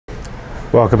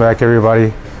Welcome back,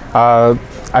 everybody.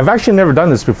 I've actually never done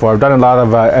this before. I've done a lot of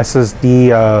SSD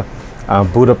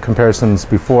boot up comparisons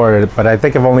before, but I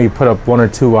think I've only put up one or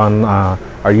two on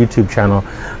our YouTube channel.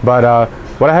 But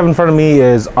what I have in front of me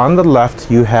is, on the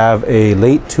left you have a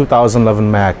late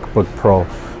 2011 MacBook Pro.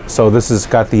 So this has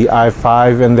got the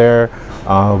i5 in there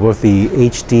with the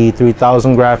HD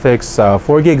 3000 graphics,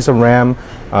 4 gigs of RAM,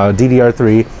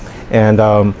 DDR3,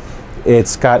 and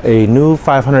it's got a new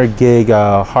 500 gig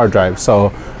hard drive.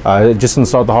 So I just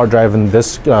installed the hard drive in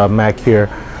this Mac here.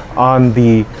 On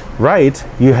the right,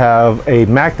 you have a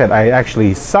Mac that I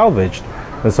actually salvaged.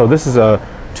 And so this is a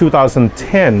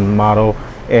 2010 model,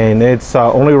 and it's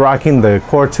only rocking the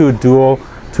Core 2 Dual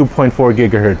 2.4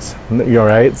 gigahertz. You're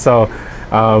right. So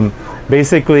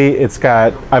basically,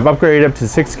 I've upgraded up to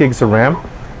 6 gigs of RAM,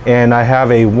 and I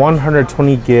have a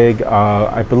 120 gig.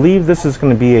 I believe this is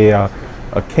going to be a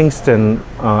Kingston,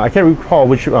 I can't recall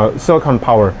which, Silicon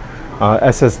Power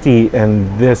SSD,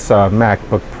 and this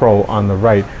MacBook Pro on the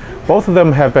right. Both of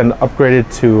them have been upgraded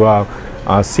to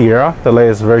Sierra, the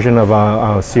latest version of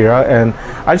Sierra, and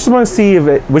I just want to see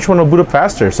which one will boot up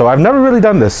faster. So I've never really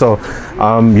done this, so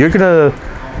you're gonna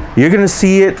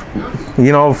see it,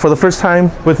 for the first time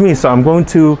with me. So I'm going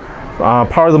to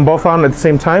power them both on at the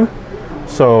same time.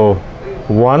 So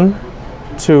 1,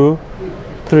 2,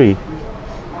 3.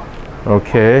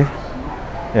 Okay,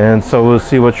 and so we'll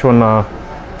see which one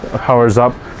powers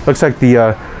up. Looks like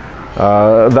the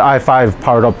i5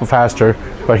 powered up faster,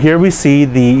 but here you see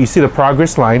the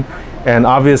progress line, and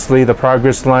obviously the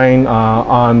progress line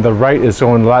on the right is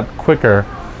going a lot quicker.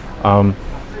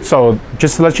 So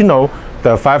just to let you know,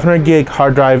 the 500 gig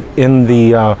hard drive in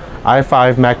the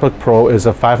i5 MacBook Pro is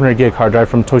a 500 gig hard drive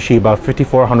from Toshiba,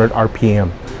 5400 RPM.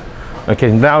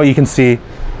 Okay, now you can see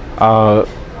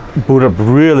boot up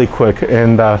really quick,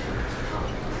 and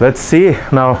let's see.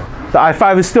 Now the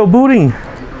i5 is still booting,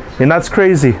 and that's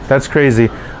crazy. But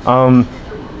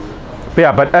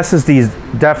SSD is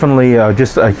definitely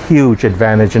just a huge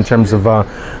advantage in terms of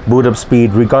boot up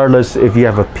speed, regardless if you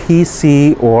have a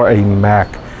PC or a Mac.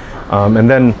 And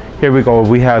then here we go.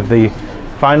 We have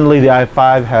finally the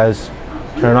i5 has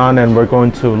turned on, and we're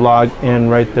going to log in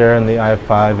right there in the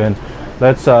i5, and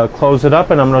let's close it up,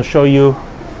 and I'm going to show you.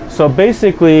 So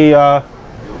basically,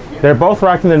 they're both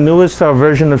rocking the newest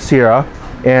version of Sierra,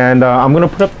 and I'm going to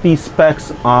put up the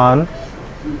specs on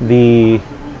and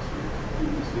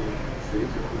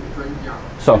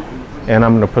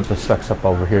I'm going to put the specs up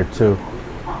over here too,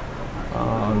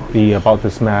 about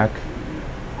this Mac.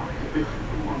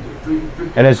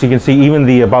 And as you can see, even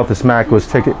the about this Mac was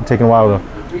taking a while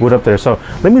to boot up there. So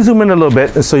let me zoom in a little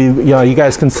bit, so you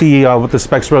guys can see what the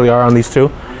specs really are on these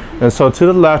two. And so to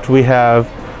the left, we have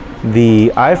the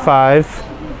i5,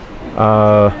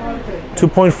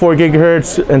 2.4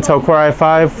 gigahertz Intel Core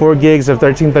i5, 4 gigs of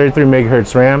 1333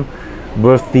 megahertz RAM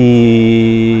with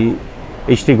the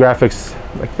HD graphics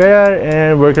like that.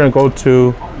 And we're gonna go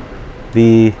to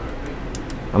the,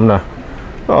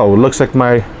 oh, it looks like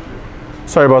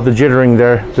sorry about the jittering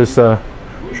there. This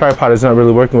tripod is not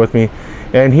really working with me.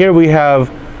 And here we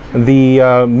have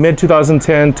the mid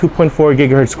 2010 2.4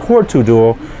 gigahertz Core 2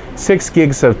 Dual, 6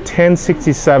 gigs of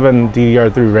 1067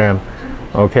 DDR3 RAM.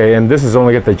 Okay, and this is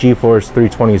only at the GeForce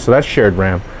 320, so that's shared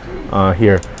RAM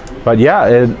here. But yeah,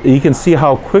 you can see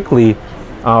how quickly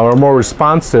or more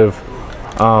responsive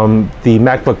the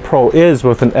MacBook Pro is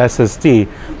with an SSD.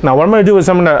 Now what I'm going to do is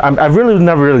I've really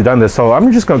never really done this, so I'm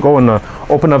just going to go and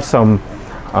open up some.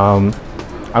 I'm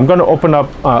going to open up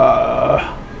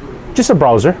just a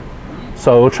browser.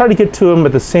 So we'll try to get to them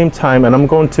at the same time, and I'm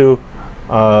going to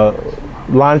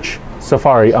launch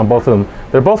Safari on both of them.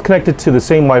 They're both connected to the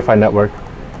same Wi-Fi network,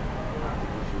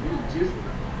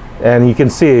 and you can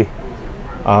see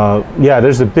yeah,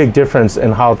 there's a big difference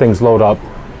in how things load up.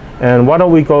 And why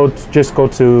don't we just go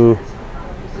to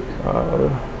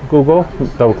Google,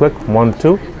 double click, 1,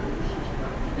 2.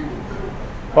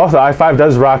 Oh, the i5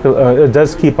 does rock, it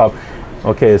does keep up.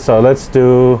 Okay, so let's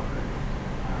do,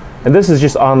 and this is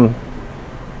just on,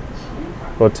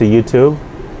 go to YouTube,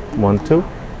 1, 2.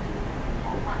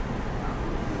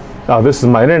 Oh, this is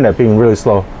my internet being really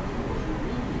slow.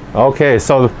 Okay,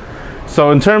 so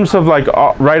in terms of like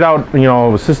right out,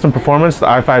 system performance, the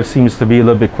i5 seems to be a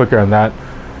little bit quicker on that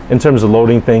in terms of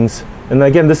loading things. And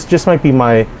again, this might be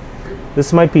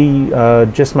just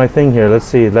my thing here. Let's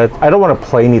see. I don't want to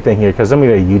play anything here because I'm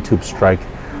gonna get a YouTube strike,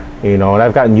 and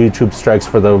I've gotten YouTube strikes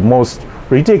for the most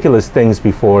ridiculous things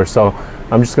before. So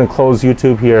I'm just gonna close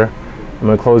YouTube here. I'm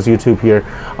going to close YouTube here.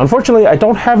 Unfortunately, I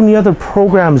don't have any other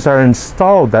programs that are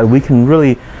installed that we can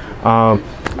really.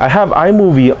 I have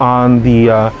iMovie on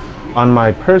the on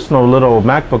my personal little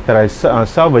MacBook that I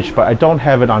salvaged, but I don't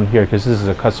have it on here because this is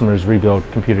a customer's rebuild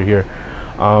computer here.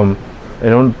 I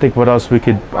don't think what else we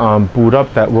could boot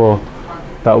up that will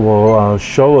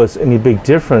show us any big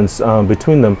difference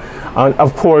between them.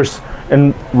 Of course,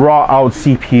 in raw out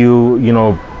CPU,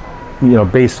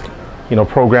 based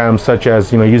programs such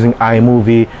as using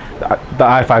iMovie, the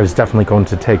i5 is definitely going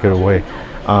to take it away.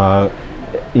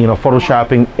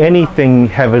 Photoshopping, anything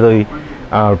heavily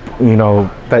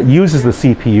that uses the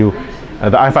CPU,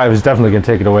 the i5 is definitely going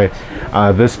to take it away.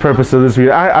 This purpose of this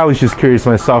video, I was just curious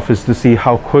myself, is to see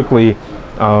how quickly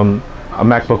a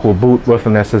MacBook will boot with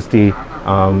an SSD,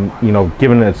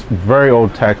 given its very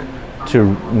old tech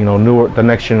to the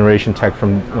next generation tech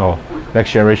from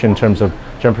next generation in terms of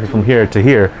jumping from here to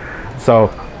here. So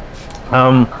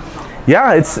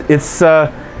yeah, it's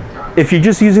if you're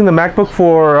just using the MacBook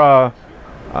for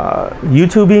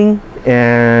YouTubing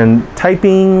and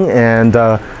typing and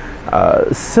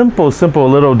simple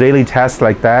little daily tasks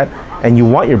like that, and you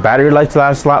want your battery life to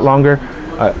last a lot longer,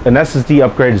 an SSD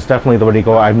upgrade is definitely the way to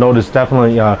go. I've noticed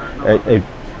definitely a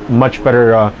much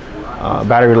better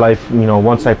battery life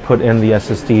once I put in the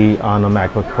SSD on a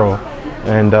MacBook Pro,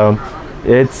 and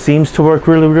it seems to work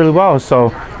really well. So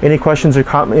any questions or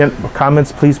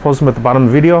comments, please post them at the bottom of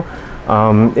the video.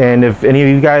 And if any of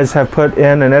you guys have put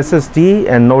in an SSD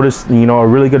and noticed a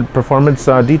really good performance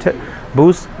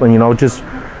boost, just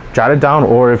jot it down,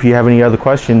 or if you have any other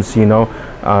questions,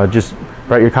 just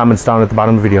write your comments down at the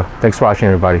bottom of the video. Thanks for watching,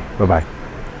 everybody. Bye bye.